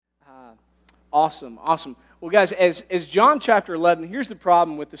Awesome, awesome. Well, guys, as John chapter 11, here's the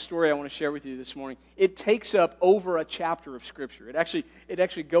problem with the story I want to share with you this morning. It takes up over a chapter of Scripture. It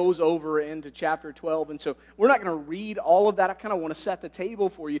actually goes over into chapter 12, and so we're not going to read all of that. I kind of want to set the table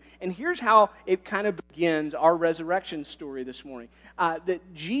for you. And here's how it kind of begins our resurrection story this morning. That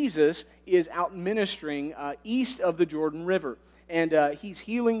Jesus is out ministering east of the Jordan River. And he's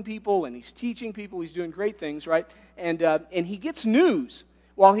healing people, and he's teaching people. He's doing great things, right? And he gets news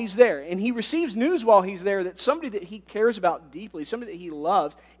while he's there. And he receives news while he's there that somebody that he cares about deeply, somebody that he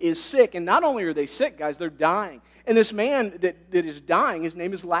loves, is sick. And not only are they sick, guys, they're dying. And this man that is dying, his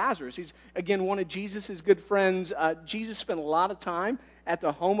name is Lazarus. He's, again, one of Jesus' good friends. Jesus spent a lot of time at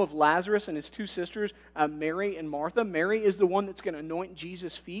the home of Lazarus and his two sisters, Mary and Martha. Mary is the one that's going to anoint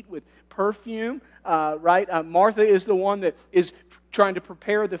Jesus' feet with perfume, right? Martha is the one that is trying to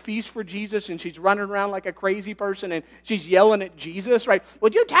prepare the feast for Jesus, and she's running around like a crazy person, and she's yelling at Jesus, right?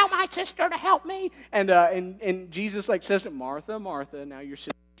 Would you tell my sister to help me? And Jesus says to Martha, Martha, now your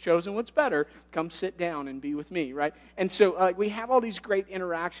sister's chosen what's better. Come sit down and be with me, right? And so we have all these great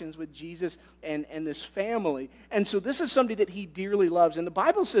interactions with Jesus and this family. And so this is somebody that he dearly loves. And the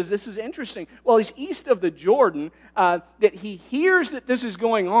Bible says, this is interesting, well, he's east of the Jordan, that he hears that this is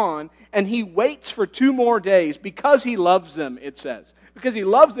going on, and he waits for 2 more days because he loves them, it says. Because he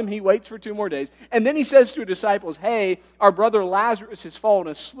loves them, he waits for 2 more days. And then he says to his disciples, hey, our brother Lazarus has fallen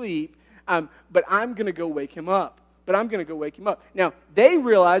asleep, but I'm going to go wake him up. Now, they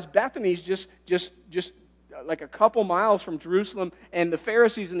realize Bethany's just like a couple miles from Jerusalem, and the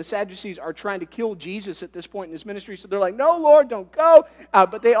Pharisees and the Sadducees are trying to kill Jesus at this point in his ministry. So they're like, no, Lord, don't go.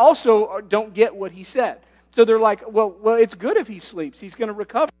 But they also don't get what he said. So they're like, well, it's good if he sleeps. He's going to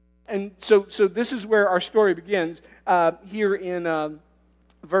recover. And so this is where our story begins here in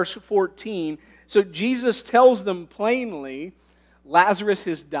verse 14. So Jesus tells them plainly, Lazarus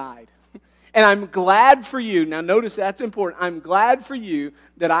has died. And I'm glad for you, now notice that's important, I'm glad for you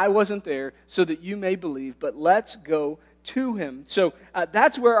that I wasn't there so that you may believe, but let's go to him. So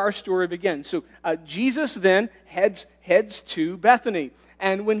that's where our story begins. So Jesus then heads to Bethany.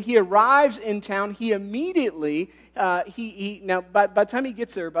 And when he arrives in town, he immediately, now by the time he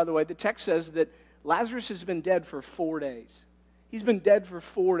gets there, by the way, the text says that Lazarus has been dead for 4 days. He's been dead for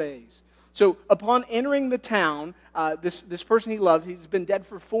 4 days. So upon entering the town, this person he loves, he's been dead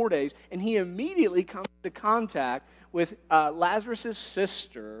for 4 days, and he immediately comes into contact with Lazarus'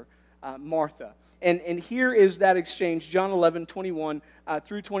 sister, Martha. And here is that exchange, John 11, 21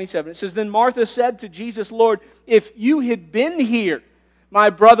 through 27. It says, then Martha said to Jesus, Lord, if you had been here, my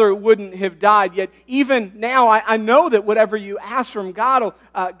brother wouldn't have died. Yet even now I know that whatever you ask from God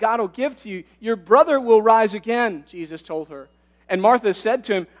will give to you. Your brother will rise again, Jesus told her. And Martha said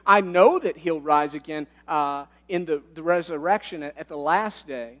to him, I know that he'll rise again in the resurrection at the last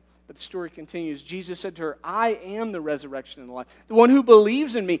day. But the story continues. Jesus said to her, I am the resurrection and the life. The one who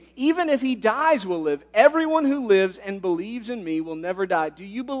believes in me, even if he dies, will live. Everyone who lives and believes in me will never die. Do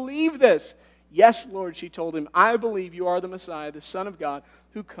you believe this? Yes, Lord, she told him, I believe you are the Messiah, the Son of God,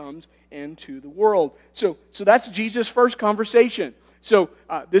 who comes into the world. So that's Jesus' first conversation. So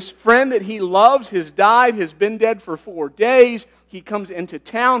this friend that he loves has died, has been dead for 4 days. He comes into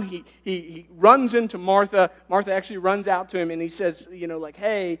town. He runs into Martha. Martha actually runs out to him, and he says,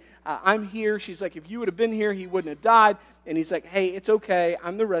 hey, I'm here. She's like, if you would have been here, he wouldn't have died. And he's like, hey, it's okay.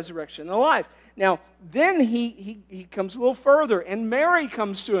 I'm the resurrection and the life. Now, then he comes a little further, and Mary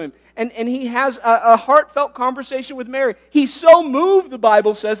comes to him, and he has a heartfelt conversation with Mary. He's so moved, the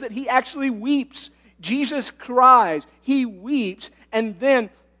Bible says, that he actually weeps. Jesus cries. He weeps. And then,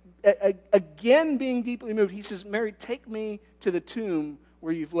 again being deeply moved, he says, Mary, take me to the tomb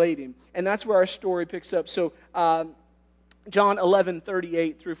where you've laid him. And that's where our story picks up. So, John 11,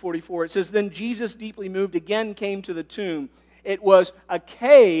 38 through 44, it says, then Jesus, deeply moved, again came to the tomb. It was a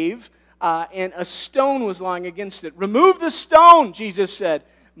cave, and a stone was lying against it. Remove the stone, Jesus said.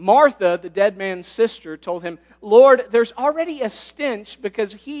 Martha, the dead man's sister, told him, Lord, there's already a stench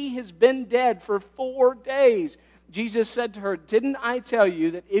because he has been dead for 4 days. Jesus said to her, didn't I tell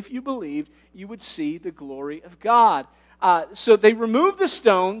you that if you believed, you would see the glory of God? So they removed the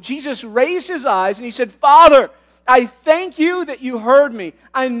stone. Jesus raised his eyes and he said, Father, I thank you that you heard me.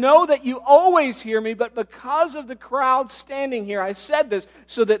 I know that you always hear me, but because of the crowd standing here, I said this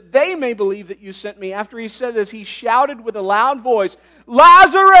so that they may believe that you sent me. After he said this, he shouted with a loud voice,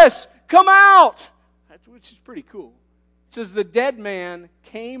 Lazarus, come out! Which is pretty cool. It says the dead man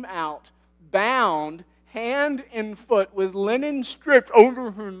came out, bound hand and foot with linen stripped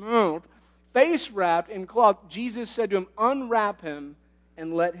over her mouth, face wrapped in cloth. Jesus said to him, unwrap him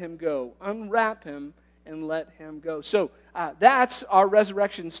and let him go. Unwrap him and let him go. So that's our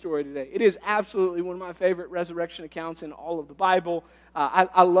resurrection story today. It is absolutely one of my favorite resurrection accounts in all of the Bible.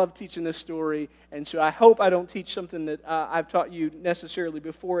 I love teaching this story, and so I hope I don't teach something that I've taught you necessarily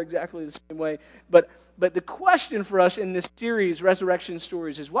before exactly the same way. But the question for us in this series, Resurrection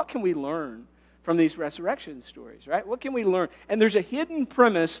Stories, is what can we learn from these resurrection stories, right? What can we learn? And there's a hidden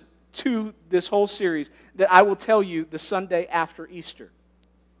premise to this whole series that I will tell you the Sunday after Easter.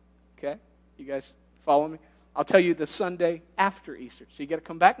 Okay? You guys follow me? I'll tell you the Sunday after Easter. So you got to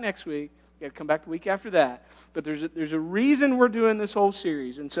come back next week. You got to come back the week after that. But there's a reason we're doing this whole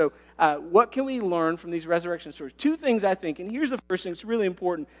series. And so what can we learn from these resurrection stories? Two things, I think. And here's the first thing. It's really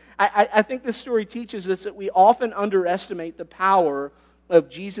important. I think this story teaches us that we often underestimate the power of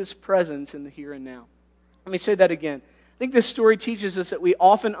Jesus' presence in the here and now. Let me say that again. I think this story teaches us that we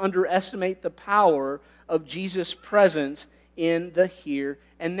often underestimate the power of Jesus' presence in the here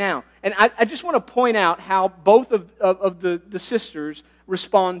and now. And I just want to point out how both of the sisters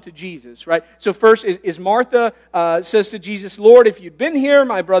respond to Jesus, right? So first is Martha says to Jesus, Lord, if you'd been here,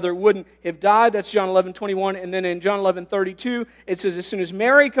 my brother wouldn't have died. That's John 11:21. And then in John 11:32, it says, as soon as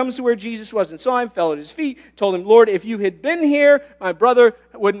Mary comes to where Jesus was and saw him, fell at his feet, told him, Lord, if you had been here, my brother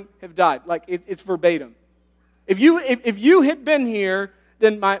wouldn't have died. Like it's verbatim. If you had been here,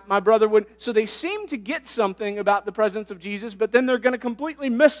 then my brother would. So they seem to get something about the presence of Jesus, but then they're going to completely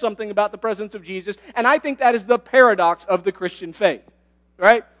miss something about the presence of Jesus. And I think that is the paradox of the Christian faith,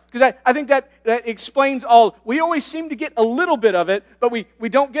 right? Because I think that explains all. We always seem to get a little bit of it, but we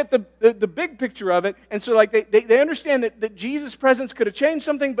don't get the big picture of it. And so like they understand that Jesus' presence could have changed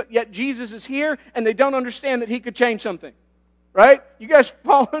something, but yet Jesus is here, and they don't understand that he could change something, right? You guys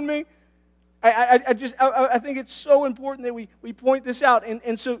following me? I think it's so important that we point this out.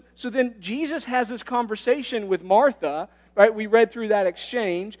 And so then Jesus has this conversation with Martha, right? We read through that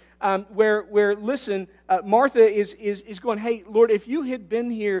exchange where listen, Martha is going, hey, Lord, if you had been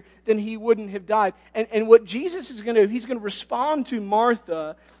here, then he wouldn't have died. And what Jesus is going to do, he's going to respond to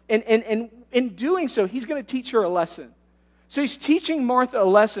Martha, and in doing so, he's going to teach her a lesson. So he's teaching Martha a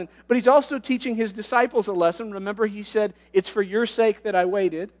lesson, but he's also teaching his disciples a lesson. Remember, he said, it's for your sake that I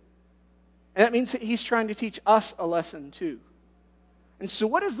waited. And that means that he's trying to teach us a lesson too. And so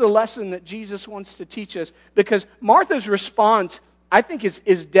what is the lesson that Jesus wants to teach us? Because Martha's response, I think,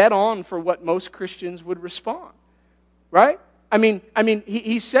 is dead on for what most Christians would respond. Right? I mean,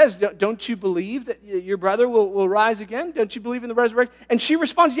 he says, don't you believe that your brother will rise again? Don't you believe in the resurrection? And she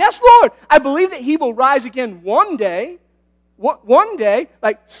responds, yes, Lord, I believe that he will rise again one day. One day,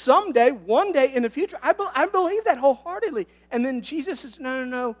 like someday, one day in the future. I believe that wholeheartedly. And then Jesus says,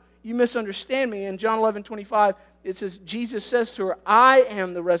 no. You misunderstand me. In John 11:25, it says, Jesus says to her, I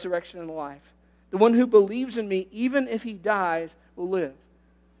am the resurrection and the life. The one who believes in me, even if he dies, will live.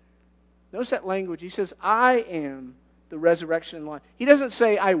 Notice that language. He says, I am the resurrection and life. He doesn't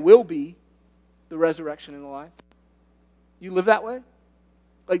say, I will be the resurrection and the life. You live that way?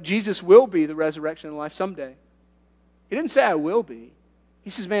 Like Jesus will be the resurrection and life someday. He didn't say, I will be. He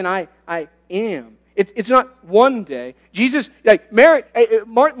says, man, I am. It's not one day. Jesus, like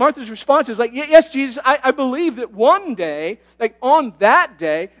Martha's response is like, yes, Jesus, I believe that one day, like on that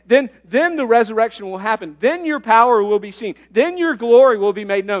day, then the resurrection will happen. Then your power will be seen. Then your glory will be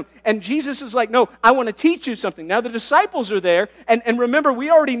made known. And Jesus is like, no, I want to teach you something. Now the disciples are there, and remember, we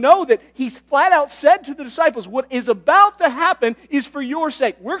already know that he's flat out said to the disciples, what is about to happen is for your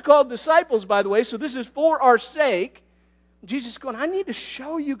sake. We're called disciples, by the way, so this is for our sake. Jesus is going, I need to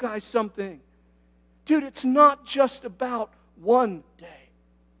show you guys something. Dude, it's not just about one day.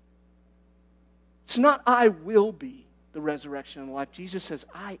 It's not I will be the resurrection and life. Jesus says,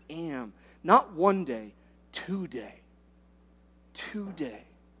 I am. Not one day, today. Today.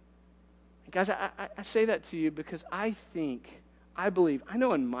 And guys, I say that to you because I believe, I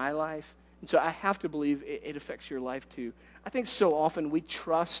know in my life, and so I have to believe it affects your life too. I think so often we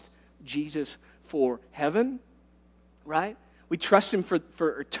trust Jesus for heaven, right? We trust him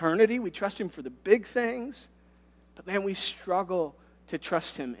for eternity. We trust him for the big things. But man, we struggle to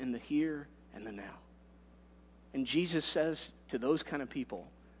trust him in the here and the now. And Jesus says to those kind of people,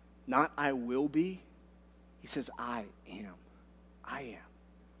 not I will be. He says, I am. I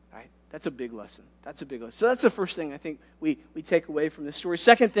am. Right? That's a big lesson. That's a big lesson. So that's the first thing I think we take away from this story.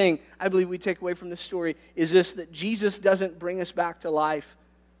 Second thing I believe we take away from this story is this, that Jesus doesn't bring us back to life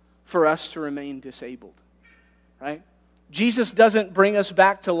for us to remain disabled. Right? Jesus doesn't bring us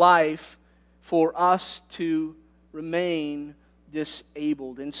back to life for us to remain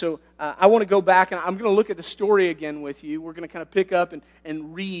disabled. And so I want to go back, and I'm going to look at the story again with you. We're going to kind of pick up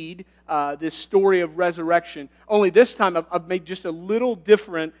and read this story of resurrection. Only this time I've made just a little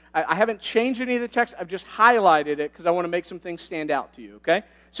different. I haven't changed any of the text. I've just highlighted it because I want to make some things stand out to you, okay?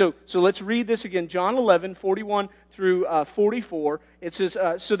 So let's read this again. John 11, 41 through 44. It says,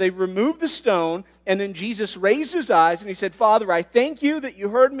 so they removed the stone, and then Jesus raised his eyes, and he said, Father, I thank you that you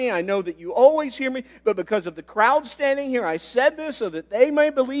heard me. I know that you always hear me, but because of the crowd standing here, I said this so that they may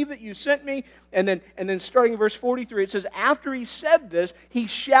believe that you sent me. And then starting in verse 43, it says, after he said this, he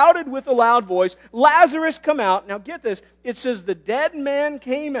shouted with a loud voice, Lazarus, come out. Now get this. It says, the dead man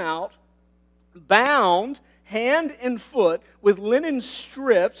came out, bound, hand and foot, with linen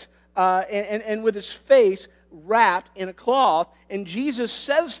strips, and with his face wrapped in a cloth. And Jesus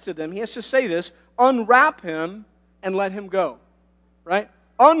says to them, he has to say this, unwrap him and let him go. Right?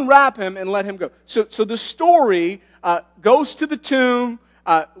 Unwrap him and let him go. So the story goes to the tomb,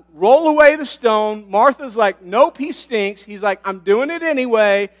 roll away the stone. Martha's like, nope, he stinks. He's like, I'm doing it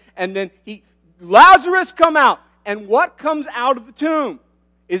anyway. And then Lazarus, come out. And what comes out of the tomb?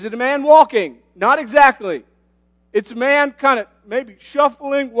 Is it a man walking? Not exactly. It's a man kind of maybe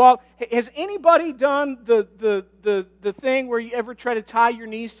shuffling, walk. Has anybody done the thing where you ever try to tie your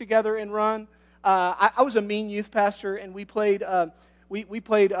knees together and run? I was a mean youth pastor, and we played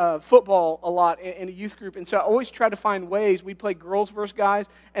football a lot in a youth group, and so I always try to find ways. We played girls versus guys,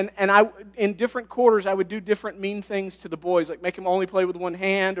 and I in different quarters I would do different mean things to the boys, like make them only play with one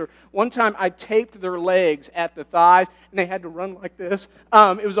hand. Or one time I taped their legs at the thighs, and they had to run like this.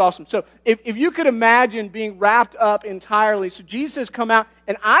 It was awesome. So if you could imagine being wrapped up entirely, so Jesus has come out,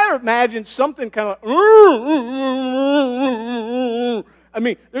 and I imagine something kind of I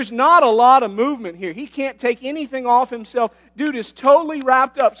mean, there's not a lot of movement here. He can't take anything off himself. Dude is totally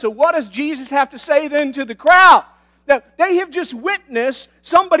wrapped up. So what does Jesus have to say then to the crowd? Now, they have just witnessed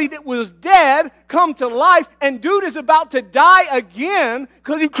somebody that was dead come to life, and dude is about to die again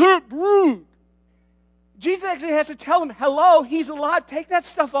because he can't breathe. Jesus actually has to tell them, hello, he's alive. Take that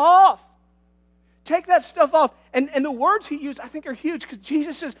stuff off. Take that stuff off. And the words he used, I think, are huge, because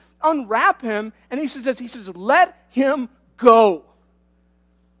Jesus says, unwrap him, and he says, let him go.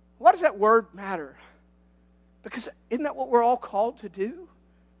 Why does that word matter? Because isn't that what we're all called to do?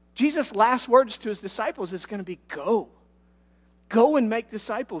 Jesus' last words to his disciples is going to be go. Go and make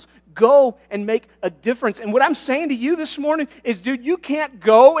disciples. Go and make a difference. And what I'm saying to you this morning is, dude, you can't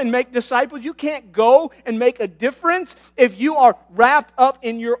go and make disciples. You can't go and make a difference if you are wrapped up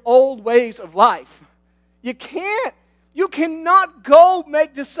in your old ways of life. You can't. You cannot go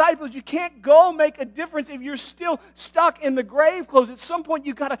make disciples. You can't go make a difference if you're still stuck in the grave clothes. At some point,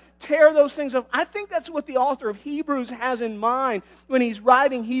 you've got to tear those things off. I think that's what the author of Hebrews has in mind when he's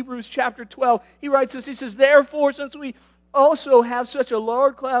writing Hebrews chapter 12. He writes this. He says, therefore, since we also have such a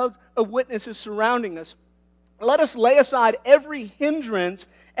large cloud of witnesses surrounding us, let us lay aside every hindrance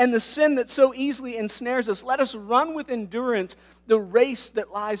and the sin that so easily ensnares us. Let us run with endurance the race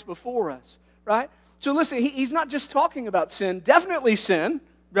that lies before us. Right? So listen, he's not just talking about sin. Definitely sin,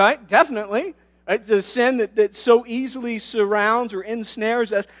 right? Definitely. Right? The sin that so easily surrounds or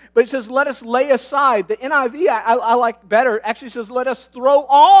ensnares us. But it says, let us lay aside. The NIV I like better. Actually says, let us throw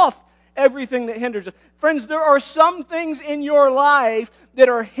off everything that hinders us. Friends, there are some things in your life that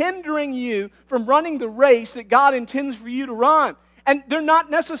are hindering you from running the race that God intends for you to run. And they're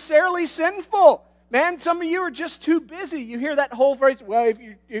not necessarily sinful. Man, some of you are just too busy. You hear that whole phrase, well,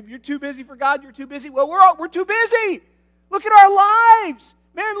 if you're too busy for God, you're too busy. Well, we're too busy. Look at our lives.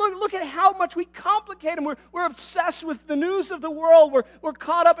 Man, look at how much we complicate them. We're obsessed with the news of the world. We're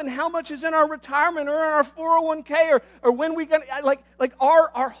caught up in how much is in our retirement or in our 401k or when we get, like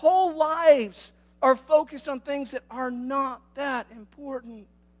our whole lives are focused on things that are not that important.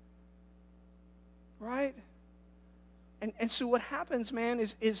 Right? And so what happens, man,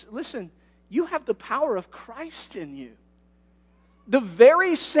 is listen, you have the power of Christ in you. The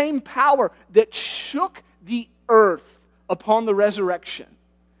very same power that shook the earth upon the resurrection.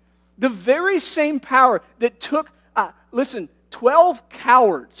 The very same power that took, 12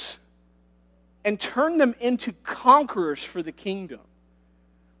 cowards and turned them into conquerors for the kingdom.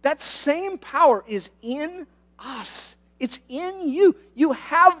 That same power is in us. It's in you. You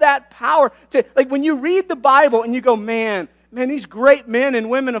have that power. Like when you read the Bible and you go, man, these great men and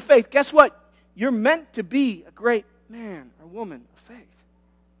women of faith, guess what? You're meant to be a great man or woman of faith.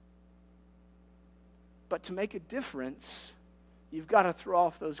 But to make a difference, you've got to throw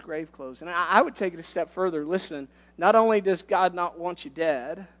off those grave clothes. And I would take it a step further. Listen, not only does God not want you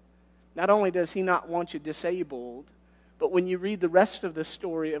dead, not only does He not want you disabled, But when you read the rest of the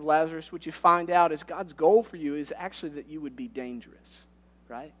story of Lazarus, what you find out is God's goal for you is actually that you would be dangerous,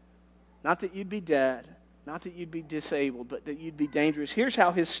 right? Not that you'd be dead, not that you'd be disabled, but that you'd be dangerous. Here's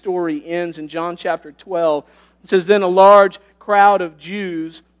how his story ends in John chapter 12. It says, "Then a large crowd of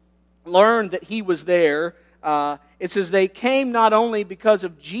Jews learned that he was there." It says, "They came not only because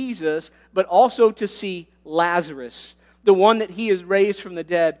of Jesus, but also to see Lazarus, the one that he has raised from the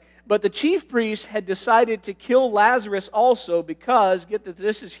dead. But the chief priests had decided to kill Lazarus also because," get that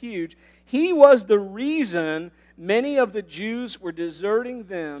this is huge, "he was the reason many of the Jews were deserting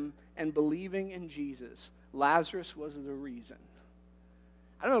them and believing in Jesus." Lazarus was the reason.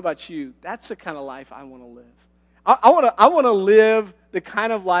 I don't know about you, that's the kind of life I want to live. I want to live the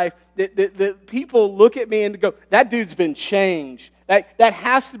kind of life that people look at me and go, that dude's been changed. That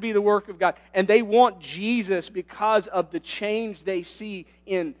has to be the work of God. And they want Jesus because of the change they see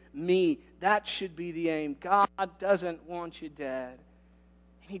in me. That should be the aim. God doesn't want you dead.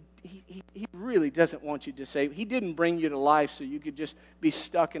 He really doesn't want you disabled. He didn't bring you to life so you could just be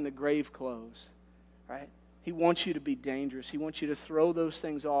stuck in the grave clothes, right? He wants you to be dangerous. He wants you to throw those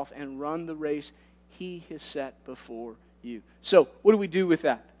things off and run the race He has set before you. So, what do we do with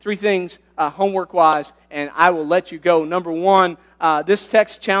that? 3 things, homework-wise, and I will let you go. Number 1, this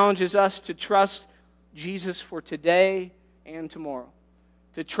text challenges us to trust Jesus for today and tomorrow.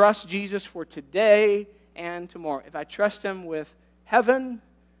 To trust Jesus for today and tomorrow. If I trust Him with heaven,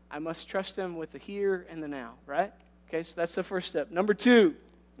 I must trust Him with the here and the now, right? Okay, so that's the first step. Number two,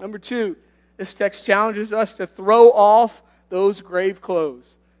 this text challenges us to throw off those grave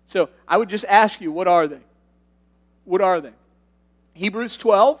clothes. So I would just ask you, what are they? What are they? Hebrews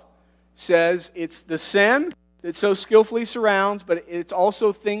 12 says it's the sin that so skillfully surrounds, but it's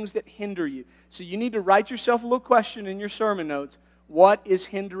also things that hinder you. So you need to write yourself a little question in your sermon notes. What is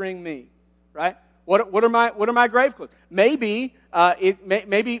hindering me? Right? What are my grave clothes? Maybe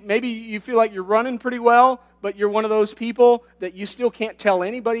maybe you feel like you're running pretty well, but you're one of those people that you still can't tell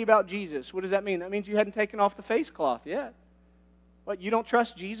anybody about Jesus. What does that mean? That means you hadn't taken off the face cloth yet. What, you don't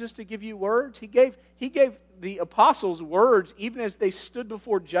trust Jesus to give you words? He gave the apostles words even as they stood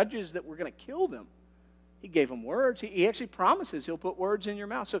before judges that were going to kill them. He gave them words. He actually promises He'll put words in your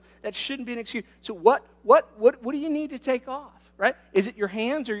mouth. So that shouldn't be an excuse. So what do you need to take off? Right? Is it your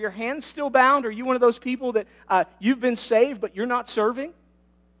hands? Are your hands still bound? Are you one of those people that you've been saved but you're not serving?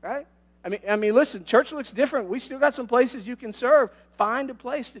 Right? I mean, listen, church looks different. We still got some places you can serve. Find a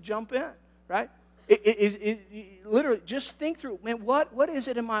place to jump in. Right? Literally, just think through, man, what is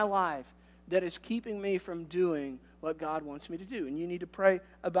it in my life that is keeping me from doing what God wants me to do? And you need to pray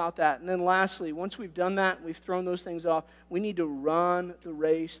about that. And then lastly, once we've done that, we've thrown those things off, we need to run the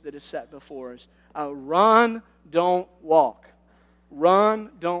race that is set before us. Run, don't walk.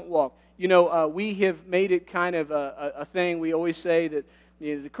 Run, don't walk. You know, we have made it kind of a thing. We always say that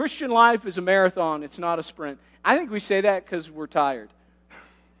the Christian life is a marathon, it's not a sprint. I think we say that because we're tired.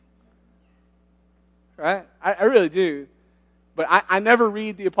 Right? I really do. But I never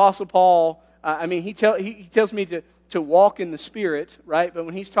read the Apostle Paul. He tells me to walk in the Spirit, right? But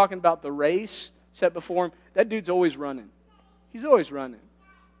when he's talking about the race set before him, that dude's always running. He's always running.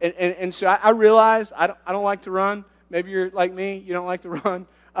 And so I realize I don't like to run. Maybe you're like me, you don't like to run.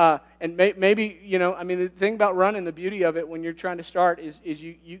 Maybe, the thing about running, the beauty of it when you're trying to start is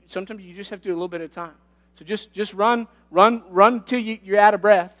you sometimes you just have to do a little bit at a time. So just run till you're out of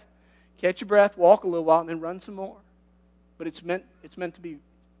breath. Catch your breath, walk a little while, and then run some more. But it's meant to be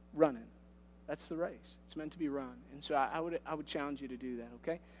running. That's the race. It's meant to be run. And so I would challenge you to do that,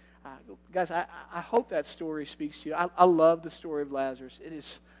 okay? Guys, I hope that story speaks to you. I love the story of Lazarus. It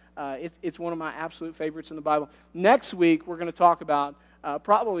is it's one of my absolute favorites in the Bible. Next week, we're going to talk about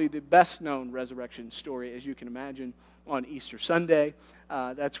probably the best-known resurrection story, as you can imagine, on Easter Sunday.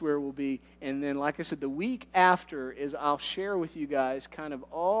 That's where we'll be. And then, like I said, the week after is I'll share with you guys kind of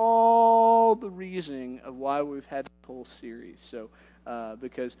all the reasoning of why we've had this whole series. So,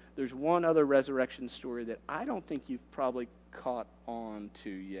 because there's one other resurrection story that I don't think you've probably caught on to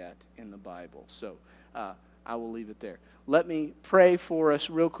yet in the Bible. So, I will leave it there. Let me pray for us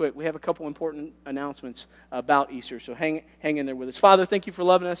real quick. We have a couple important announcements about Easter, so hang in there with us. Father, thank you for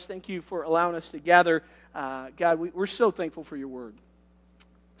loving us. Thank you for allowing us to gather. God, we're so thankful for your word.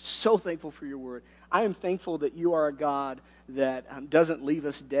 So thankful for your word. I am thankful that you are a God that doesn't leave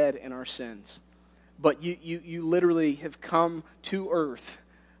us dead in our sins, but you literally have come to earth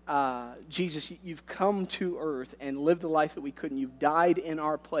Jesus, you've come to earth and lived the life that we couldn't. You've died in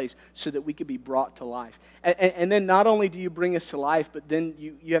our place so that we could be brought to life. And then not only do you bring us to life, but then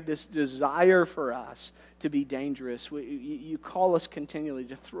you have this desire for us to be dangerous. You call us continually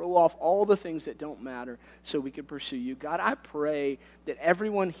to throw off all the things that don't matter so we can pursue you. God, I pray that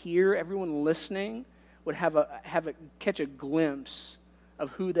everyone here, everyone listening, would catch a glimpse of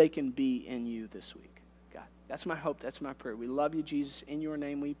who they can be in you this week. God, that's my hope. That's my prayer. We love you, Jesus. In your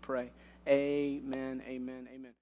name we pray. Amen, amen, amen.